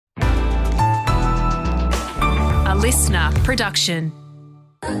listener production.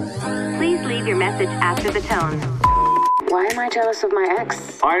 Please leave your message after the tone. Why am I jealous of my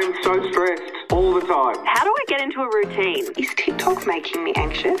ex? I am so stressed all the time. How do I get into a routine? Is TikTok making me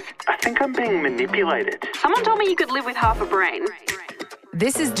anxious? I think I'm being manipulated. Someone told me you could live with half a brain.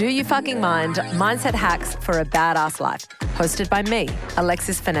 This is Do You Fucking Mind? Mindset Hacks for a Badass Life, hosted by me,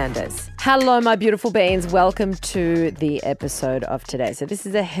 Alexis Fernandez. Hello, my beautiful beings. Welcome to the episode of today. So this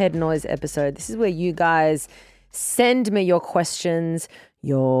is a head noise episode. This is where you guys send me your questions,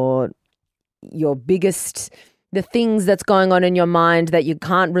 your biggest, the things that's going on in your mind that you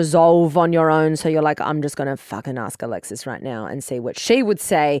can't resolve on your own. So you're like, I'm just going to fucking ask Alexis right now and see what she would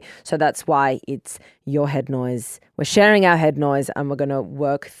say. So that's why it's your head noise. We're sharing our head noise and we're going to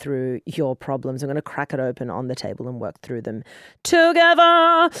work through your problems. I'm going to crack it open on the table and work through them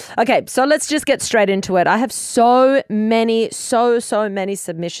together. Okay, so let's just get straight into it. I have so many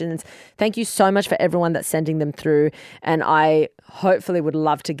submissions. Thank you so much for everyone that's sending them through. And I hopefully would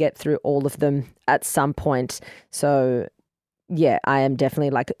love to get through all of them at some point. So yeah, I am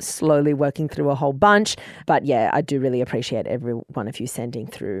definitely like slowly working through a whole bunch. But yeah, I do really appreciate every one of you sending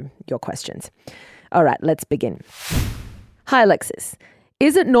through your questions. All right, let's begin. Hi, Alexis.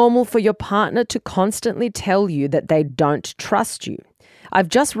 Is it normal for your partner to constantly tell you that they don't trust you? I've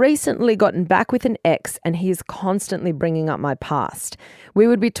just recently gotten back with an ex and he is constantly bringing up my past. We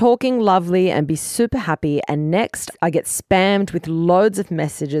would be talking lovely and be super happy, and next I get spammed with loads of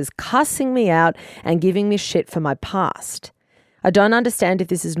messages cussing me out and giving me shit for my past. I don't understand if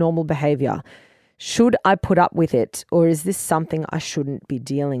this is normal behavior. Should I put up with it, or is this something I shouldn't be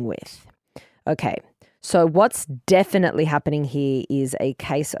dealing with? Okay, so what's definitely happening here is a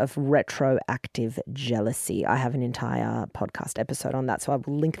case of retroactive jealousy. I have an entire podcast episode on that, so I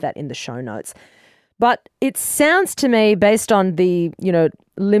will link that in the show notes. But it sounds to me, based on the,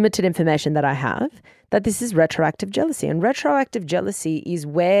 limited information that I have, that this is retroactive jealousy. And retroactive jealousy is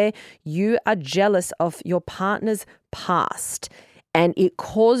where you are jealous of your partner's past and it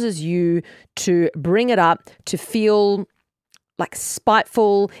causes you to bring it up, to feel like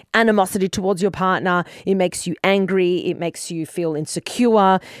spiteful animosity towards your partner. It makes you angry. It makes you feel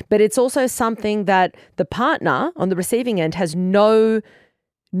insecure. But it's also something that the partner on the receiving end has no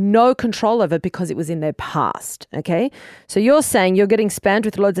control over because it was in their past, okay? So you're saying you're getting spammed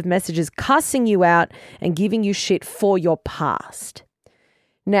with loads of messages cussing you out and giving you shit for your past.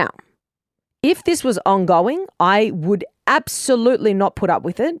 Now, if this was ongoing, I would absolutely not put up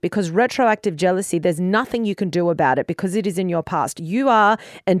with it, because retroactive jealousy, there's nothing you can do about it because it is in your past. You are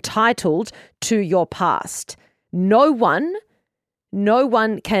entitled to your past. No one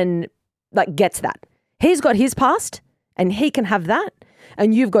can gets that. He's got his past and he can have that,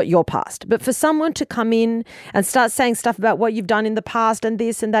 and you've got your past. But for someone to come in and start saying stuff about what you've done in the past and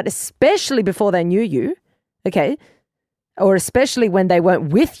this and that, especially before they knew you, okay, or especially when they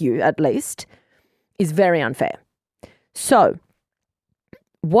weren't with you at least, is very unfair. So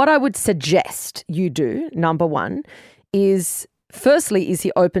what I would suggest you do, number one, is firstly, is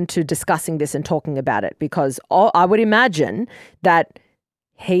he open to discussing this and talking about it? Because I would imagine that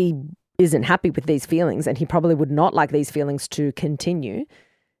he isn't happy with these feelings and he probably would not like these feelings to continue.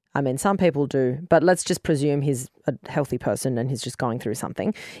 I mean, some people do, but let's just presume he's a healthy person and he's just going through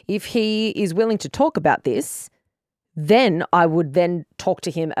something. If he is willing to talk about this, then I would then talk to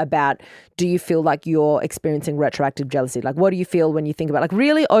him about, do you feel like you're experiencing retroactive jealousy? Like, what do you feel when you think about,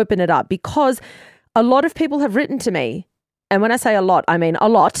 really open it up? Because a lot of people have written to me, and when I say a lot, I mean a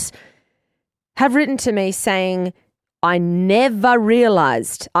lot, have written to me saying, I never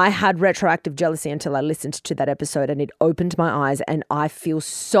realized I had retroactive jealousy until I listened to that episode, and it opened my eyes, and I feel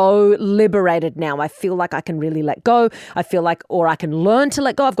so liberated now. I feel like I can really let go. I feel like, or I can learn to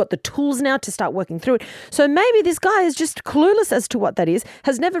let go. I've got the tools now to start working through it. So maybe this guy is just clueless as to what that is,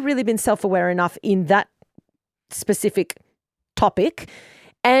 has never really been self-aware enough in that specific topic.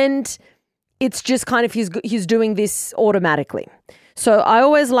 And it's just kind of he's doing this automatically. So I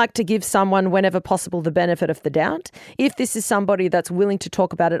always like to give someone, whenever possible, the benefit of the doubt. If this is somebody that's willing to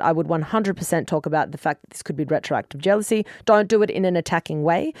talk about it, I would 100% talk about the fact that this could be retroactive jealousy. Don't do it in an attacking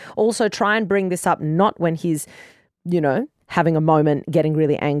way. Also, try and bring this up not when he's, having a moment, getting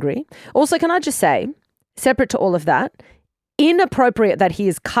really angry. Also, can I just say, separate to all of that, inappropriate that he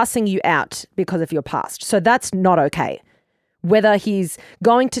is cussing you out because of your past. So that's not okay. Whether he's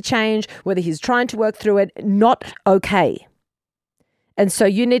going to change, whether he's trying to work through it, not okay. And so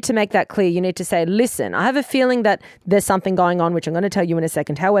you need to make that clear. You need to say, listen, I have a feeling that there's something going on, which I'm going to tell you in a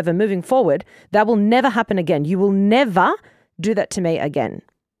second. However, moving forward, that will never happen again. You will never do that to me again.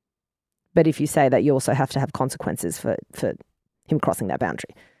 But if you say that, you also have to have consequences for him crossing that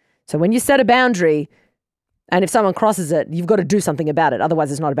boundary. So when you set a boundary, And if someone crosses it, you've got to do something about it.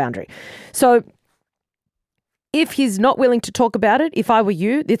 Otherwise, it's not a boundary. So if he's not willing to talk about it, if I were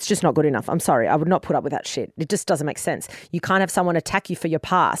you, it's just not good enough. I'm sorry. I would not put up with that shit. It just doesn't make sense. You can't have someone attack you for your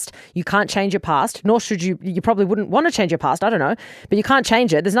past. You can't change your past, nor should you. You probably wouldn't want to change your past. I don't know. But you can't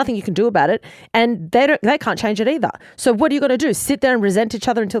change it. There's nothing you can do about it. And they can't change it either. So what are you going to do? Sit there and resent each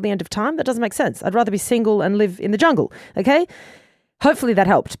other until the end of time? That doesn't make sense. I'd rather be single and live in the jungle. Okay? Hopefully that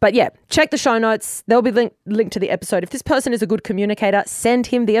helped. But yeah, check the show notes. There'll be linked to the episode. If this person is a good communicator, send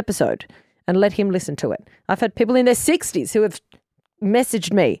him the episode and let him listen to it. I've had people in their 60s who have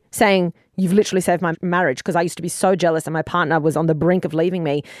messaged me saying, you've literally saved my marriage, because I used to be so jealous and my partner was on the brink of leaving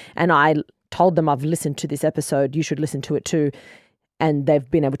me. And I told them, I've listened to this episode. You should listen to it too. And they've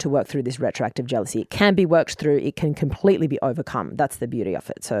been able to work through this retroactive jealousy. It can be worked through. It can completely be overcome. That's the beauty of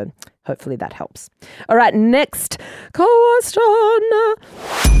it. So hopefully that helps. All right, next question.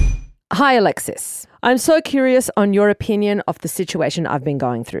 Hi, Alexis. I'm so curious on your opinion of the situation I've been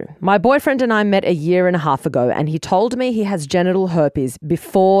going through. My boyfriend and I met a year and a half ago, and he told me he has genital herpes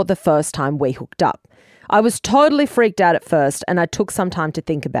before the first time we hooked up. I was totally freaked out at first, and I took some time to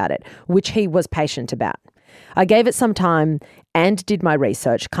think about it, which he was patient about. I gave it some time and did my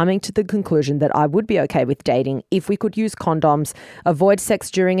research, coming to the conclusion that I would be okay with dating if we could use condoms, avoid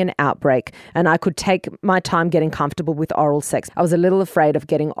sex during an outbreak, and I could take my time getting comfortable with oral sex. I was a little afraid of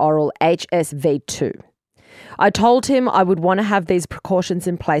getting oral HSV too. I told him I would want to have these precautions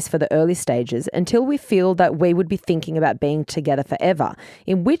in place for the early stages until we feel that we would be thinking about being together forever,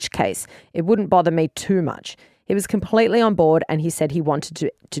 in which case it wouldn't bother me too much. He was completely on board, and he said he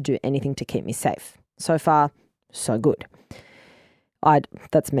wanted to do anything to keep me safe. So far, so good.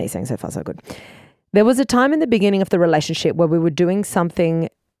 That's me saying so far, so good. There was a time in the beginning of the relationship where we were doing something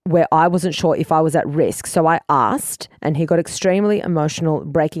where I wasn't sure if I was at risk. So I asked, and he got extremely emotional,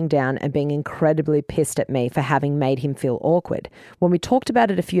 breaking down and being incredibly pissed at me for having made him feel awkward. When we talked about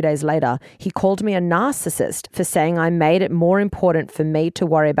it a few days later, he called me a narcissist for saying I made it more important for me to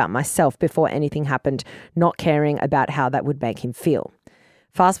worry about myself before anything happened, not caring about how that would make him feel.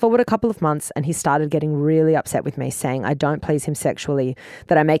 Fast forward a couple of months and he started getting really upset with me, saying I don't please him sexually,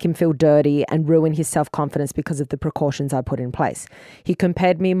 that I make him feel dirty and ruin his self-confidence because of the precautions I put in place. He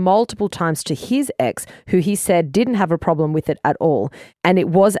compared me multiple times to his ex, who he said didn't have a problem with it at all, and it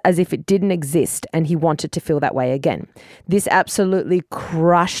was as if it didn't exist and he wanted to feel that way again. This absolutely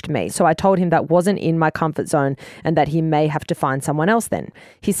crushed me, so I told him that wasn't in my comfort zone and that he may have to find someone else then.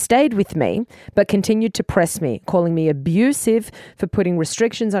 He stayed with me but continued to press me, calling me abusive for putting restrictions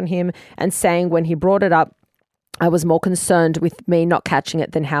on him and saying when he brought it up, I was more concerned with me not catching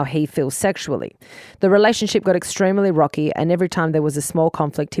it than how he feels sexually. The relationship got extremely rocky, and every time there was a small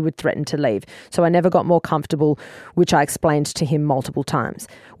conflict, he would threaten to leave. So I never got more comfortable, which I explained to him multiple times.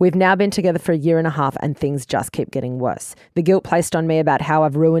 We've now been together for a year and a half, and things just keep getting worse. The guilt placed on me about how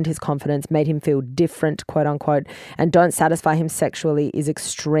I've ruined his confidence, made him feel different, quote unquote, and don't satisfy him sexually is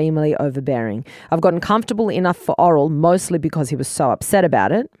extremely overbearing. I've gotten comfortable enough for oral, mostly because he was so upset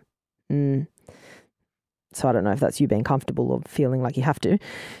about it. So I don't know if that's you being comfortable or feeling like you have to.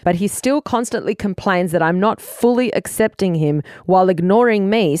 But he still constantly complains that I'm not fully accepting him while ignoring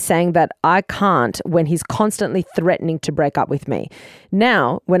me, saying that I can't when he's constantly threatening to break up with me.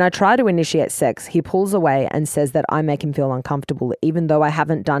 Now, when I try to initiate sex, he pulls away and says that I make him feel uncomfortable, even though I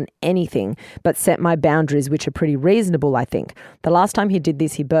haven't done anything but set my boundaries, which are pretty reasonable, I think. The last time he did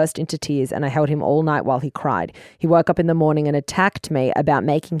this, he burst into tears and I held him all night while he cried. He woke up in the morning and attacked me about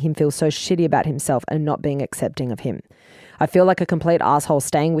making him feel so shitty about himself and not being accepting of him. I feel like a complete asshole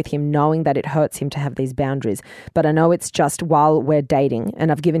staying with him, knowing that it hurts him to have these boundaries, but I know it's just while we're dating,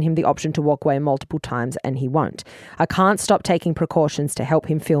 and I've given him the option to walk away multiple times and he won't. I can't stop taking precautions to help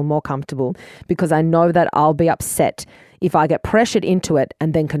him feel more comfortable because I know that I'll be upset if I get pressured into it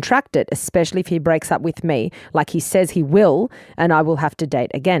and then contract it, especially if he breaks up with me like he says he will, and I will have to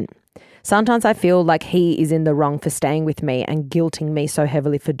date again. Sometimes I feel like he is in the wrong for staying with me and guilting me so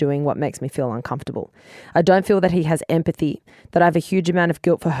heavily for doing what makes me feel uncomfortable. I don't feel that he has empathy, that I have a huge amount of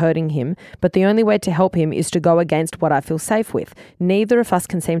guilt for hurting him, but the only way to help him is to go against what I feel safe with. Neither of us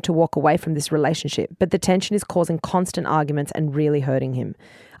can seem to walk away from this relationship, but the tension is causing constant arguments and really hurting him.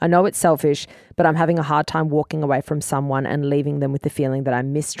 I know it's selfish, but I'm having a hard time walking away from someone and leaving them with the feeling that I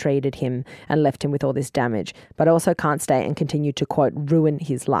mistreated him and left him with all this damage, but I also can't stay and continue to, quote, ruin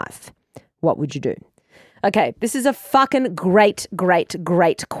his life. What would you do? Okay, this is a fucking great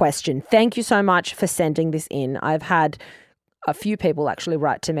question. Thank you so much for sending this in. I've had a few people actually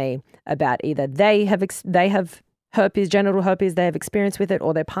write to me about either they have herpes, genital herpes, they have experience with it,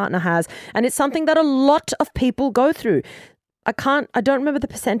 or their partner has, and it's something that a lot of people go through. I don't remember the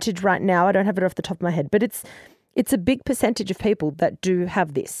percentage right now. I don't have it off the top of my head, but it's a big percentage of people that do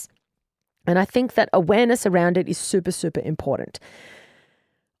have this. And I think that awareness around it is super, super important.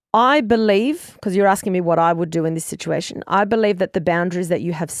 I believe, because you're asking me what I would do in this situation, I believe that the boundaries that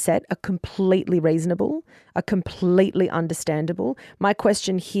you have set are completely reasonable, are completely understandable. My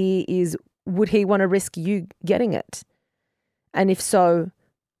question here is, would he want to risk you getting it? And if so,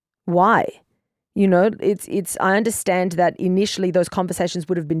 why? You know, I understand that initially those conversations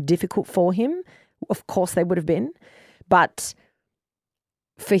would have been difficult for him. Of course they would have been. But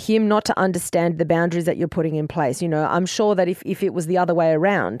for him not to understand the boundaries that you're putting in place, you know, I'm sure that if it was the other way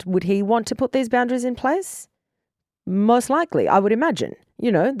around, would he want to put these boundaries in place? Most likely, I would imagine.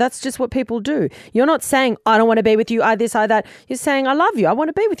 You know, that's just what people do. You're not saying, I don't want to be with you, I this, I that. You're saying, I love you, I want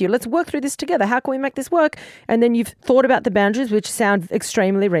to be with you. Let's work through this together. How can we make this work? And then you've thought about the boundaries, which sound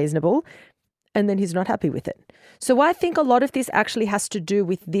extremely reasonable, and then he's not happy with it. So I think a lot of this actually has to do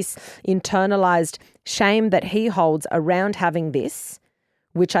with this internalized shame that he holds around having this,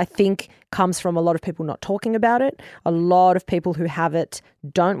 which I think comes from a lot of people not talking about it. A lot of people who have it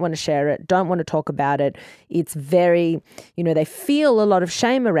don't want to share it, don't want to talk about it. It's very, you know, they feel a lot of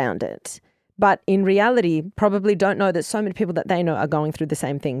shame around it. But in reality, probably don't know that so many people that they know are going through the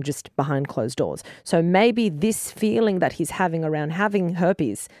same thing just behind closed doors. So maybe this feeling that he's having around having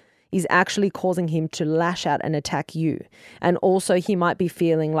herpes is actually causing him to lash out and attack you. And also he might be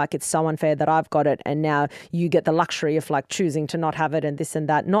feeling like it's so unfair that I've got it and now you get the luxury of like choosing to not have it and this and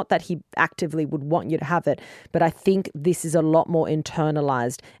that. Not that he actively would want you to have it, but I think this is a lot more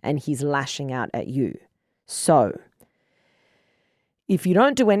internalized and he's lashing out at you. So if you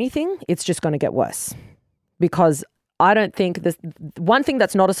don't do anything, it's just going to get worse, because I don't think this, one thing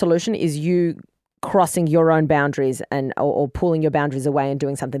that's not a solution is you crossing your own boundaries and or pulling your boundaries away and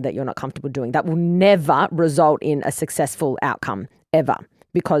doing something that you're not comfortable doing. That will never result in a successful outcome, ever,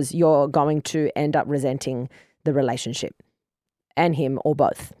 because you're going to end up resenting the relationship and him or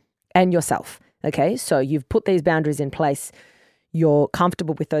both and yourself. Okay, so you've put these boundaries in place. You're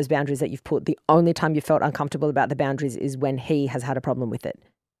comfortable with those boundaries that you've put. The only time you felt uncomfortable about the boundaries is when he has had a problem with it.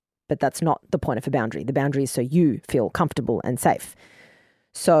 But that's not the point of a boundary. The boundary is so you feel comfortable and safe.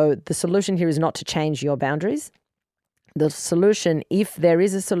 So the solution here is not to change your boundaries. The solution, if there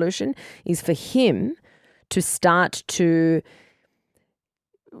is a solution, is for him to start to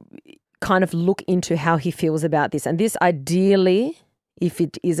kind of look into how he feels about this. And this ideally, if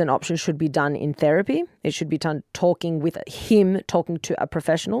it is an option, should be done in therapy. It should be done talking to a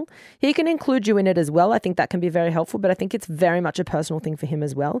professional. He can include you in it as well. I think that can be very helpful, but I think it's very much a personal thing for him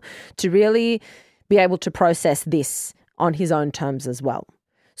as well, to really be able to process this on his own terms as well.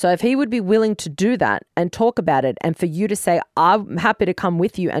 So if he would be willing to do that and talk about it, and for you to say, I'm happy to come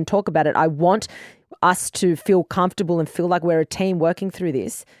with you and talk about it. I want us to feel comfortable and feel like we're a team working through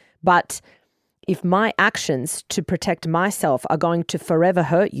this. But if my actions to protect myself are going to forever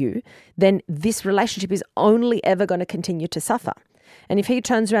hurt you, then this relationship is only ever going to continue to suffer. And if he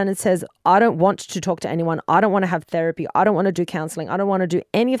turns around and says, I don't want to talk to anyone, I don't want to have therapy, I don't want to do counseling, I don't want to do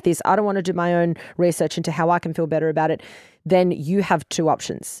any of this, I don't want to do my own research into how I can feel better about it, then you have two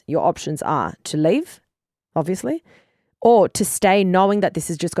options. Your options are to leave, obviously, or to stay knowing that this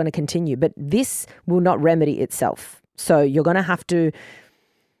is just going to continue. But this will not remedy itself. So you're going to have to,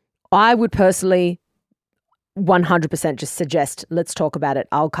 I would personally 100% just suggest, let's talk about it.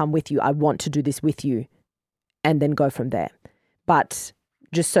 I'll come with you. I want to do this with you, and then go from there. But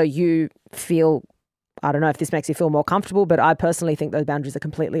just so you feel, I don't know if this makes you feel more comfortable, but I personally think those boundaries are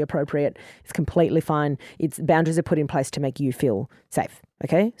completely appropriate. It's completely fine. Boundaries are put in place to make you feel safe.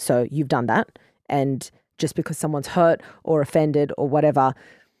 Okay. So you've done that. And just because someone's hurt or offended or whatever,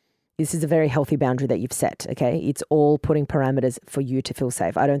 this is a very healthy boundary that you've set. Okay. It's all putting parameters for you to feel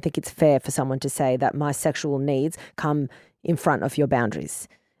safe. I don't think it's fair for someone to say that my sexual needs come in front of your boundaries.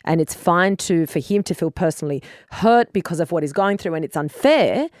 And it's fine for him to feel personally hurt because of what he's going through, and it's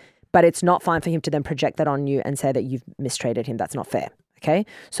unfair, but it's not fine for him to then project that on you and say that you've mistreated him. That's not fair. Okay.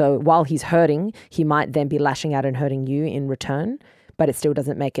 So while he's hurting, he might then be lashing out and hurting you in return, but it still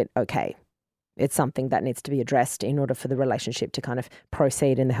doesn't make it okay. It's something that needs to be addressed in order for the relationship to kind of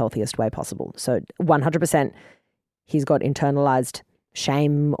proceed in the healthiest way possible. So 100% he's got internalized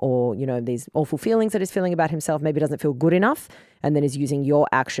shame or, you know, these awful feelings that he's feeling about himself, maybe doesn't feel good enough, and then is using your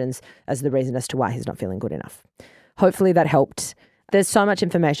actions as the reason as to why he's not feeling good enough. Hopefully that helped. There's so much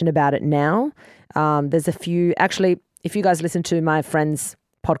information about it now. There's a few, actually, if you guys listen to my friend's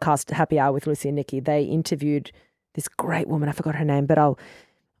podcast, Happy Hour with Lucy and Nikki, they interviewed this great woman. I forgot her name, but I'll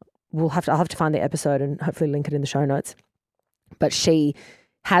have to find the episode and hopefully link it in the show notes. But she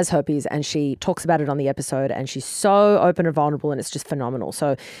has herpes, and she talks about it on the episode, and she's so open and vulnerable, and it's just phenomenal.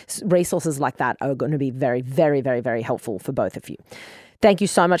 So resources like that are going to be very, very, very, very helpful for both of you. Thank you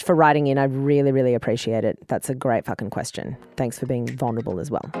so much for writing in. I really, really appreciate it. That's a great fucking question. Thanks for being vulnerable as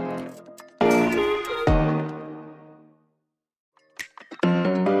well.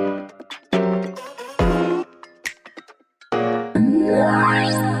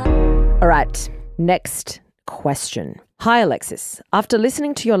 All right, next question. Hi, Alexis. After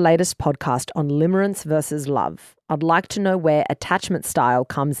listening to your latest podcast on limerence versus love, I'd like to know where attachment style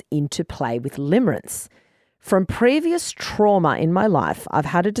comes into play with limerence. From previous trauma in my life, I've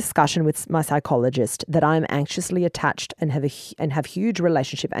had a discussion with my psychologist that I am anxiously attached and have huge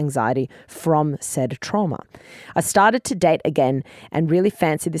relationship anxiety from said trauma. I started to date again and really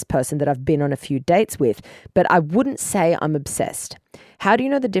fancy this person that I've been on a few dates with, but I wouldn't say I'm obsessed. How do you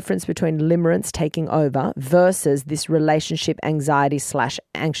know the difference between limerence taking over versus this relationship anxiety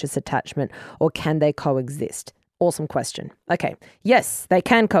 / anxious attachment, or can they coexist? Awesome question. Okay. Yes, they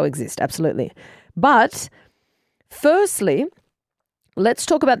can coexist. Absolutely. But firstly, let's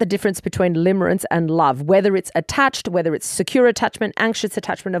talk about the difference between limerence and love, whether it's attached, whether it's secure attachment, anxious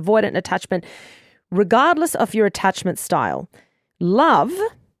attachment, avoidant attachment. Regardless of your attachment style, love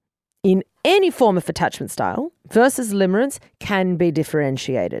in any form of attachment style versus limerence can be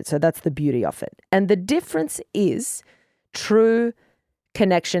differentiated. So that's the beauty of it. And the difference is true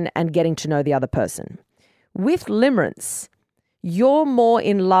connection and getting to know the other person. With limerence, you're more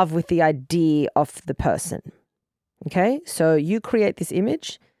in love with the idea of the person. Okay? So you create this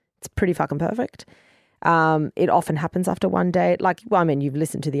image. It's pretty fucking perfect. It often happens after one date. You've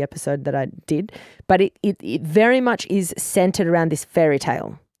listened to the episode that I did, but it very much is centered around this fairy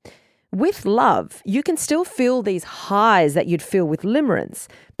tale. With love, you can still feel these highs that you'd feel with limerence,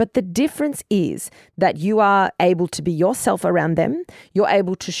 but the difference is that you are able to be yourself around them. You're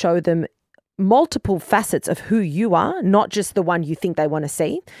able to show them multiple facets of who you are, not just the one you think they want to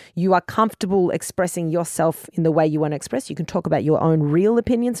see. You are comfortable expressing yourself in the way you want to express. You can talk about your own real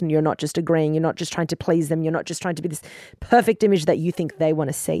opinions, and you're not just agreeing. You're not just trying to please them. You're not just trying to be this perfect image that you think they want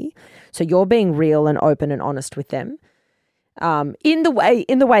to see. So you're being real and open and honest with them. In the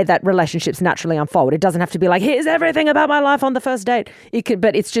way that relationships naturally unfold. It doesn't have to be like, here's everything about my life on the first date.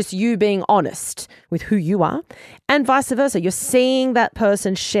 But it's just you being honest with who you are, and vice versa. You're seeing that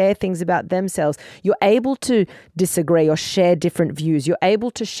person share things about themselves. You're able to disagree or share different views. You're able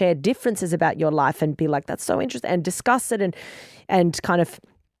to share differences about your life and be like, that's so interesting, and discuss it and kind of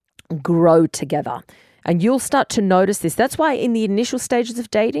grow together. And you'll start to notice this. That's why in the initial stages of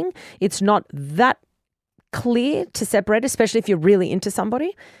dating, it's not that clear to separate, especially if you're really into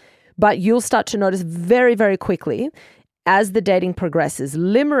somebody. But you'll start to notice very, very quickly as the dating progresses,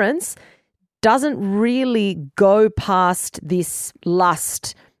 limerence doesn't really go past this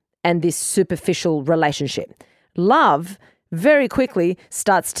lust and this superficial relationship. Love very quickly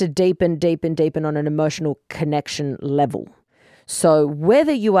starts to deepen on an emotional connection level. So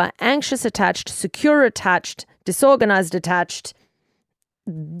whether you are anxious attached, secure attached, disorganized attached,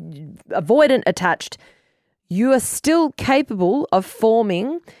 avoidant attached, you are still capable of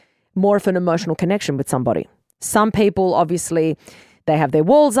forming more of an emotional connection with somebody. Some people, obviously, they have their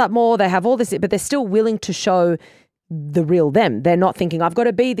walls up more, they have all this, but they're still willing to show the real them. They're not thinking, I've got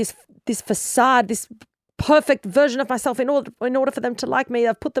to be this facade, this perfect version of myself in order for them to like me.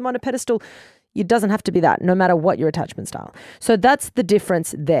 I've put them on a pedestal. It doesn't have to be that, no matter what your attachment style. So that's the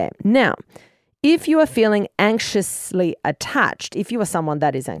difference there. Now, if you are feeling anxiously attached, if you are someone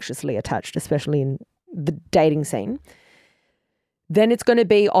that is anxiously attached, especially in the dating scene, then it's going to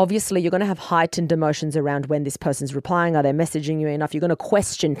be, obviously, you're going to have heightened emotions around when this person's replying. Are they messaging you enough? You're going to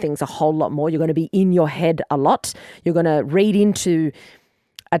question things a whole lot more. You're going to be in your head a lot. You're going to read into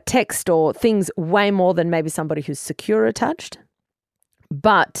a text or things way more than maybe somebody who's secure attached.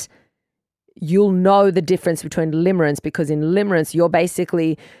 But you'll know the difference between limerence, because in limerence, you're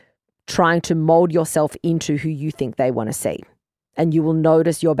basically trying to mold yourself into who you think they want to see. And you will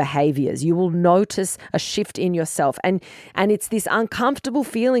notice your behaviors. You will notice a shift in yourself. And it's this uncomfortable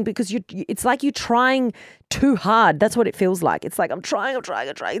feeling because it's like you're trying too hard. That's what it feels like. It's like, I'm trying.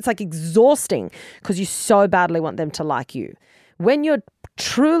 It's like exhausting because you so badly want them to like you. When you're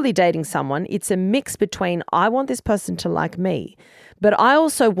truly dating someone, it's a mix between, I want this person to like me, but I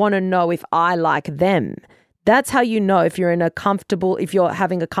also want to know if I like them. That's how you know if you're if you're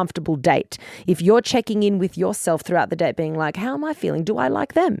having a comfortable date. If you're checking in with yourself throughout the date, being like, how am I feeling? Do I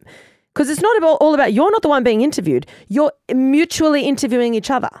like them? Because it's not all about, you're not the one being interviewed. You're mutually interviewing each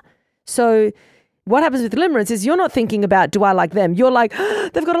other. So what happens with limerence is you're not thinking about, do I like them? You're like,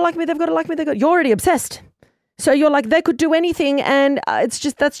 they've got to like me. You're already obsessed. So you're like, they could do anything, and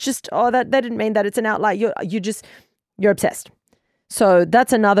that didn't mean that. It's an outlier. You're obsessed. So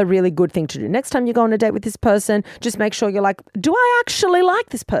that's another really good thing to do. Next time you go on a date with this person, just make sure you're like, do I actually like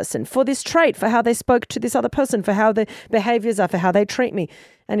this person for this trait, for how they spoke to this other person, for how their behaviors are, for how they treat me?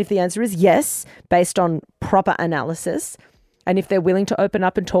 And if the answer is yes, based on proper analysis, and if they're willing to open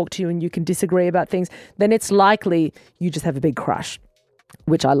up and talk to you and you can disagree about things, then it's likely you just have a big crush,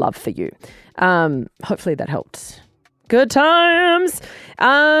 which I love for you. Hopefully that helped. Good times.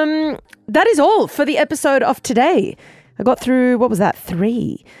 That is all for the episode of today. I got through,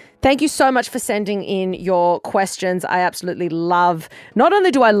 3. Thank you so much for sending in your questions. I absolutely love, not only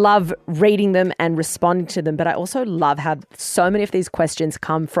do I love reading them and responding to them, but I also love how so many of these questions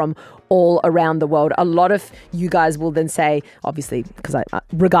come from all around the world. A lot of you guys will then say, obviously, because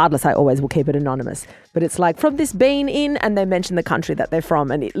regardless, I always will keep it anonymous, but it's like from this being in, and they mention the country that they're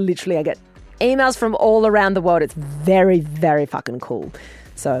from. And I get emails from all around the world. It's very, very fucking cool.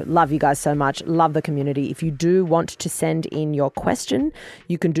 So love you guys so much. Love the community. If you do want to send in your question,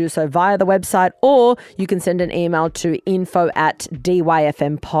 you can do so via the website, or you can send an email to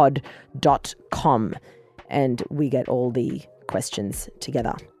info@dyfmpod.com, and we get all the questions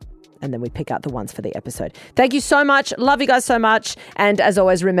together. And then we pick out the ones for the episode. Thank you so much. Love you guys so much. And as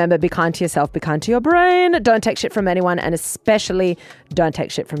always, remember, be kind to yourself, be kind to your brain. Don't take shit from anyone, and especially don't take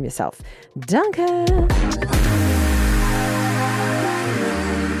shit from yourself. Danke.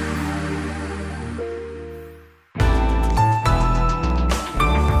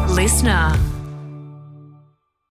 Listener.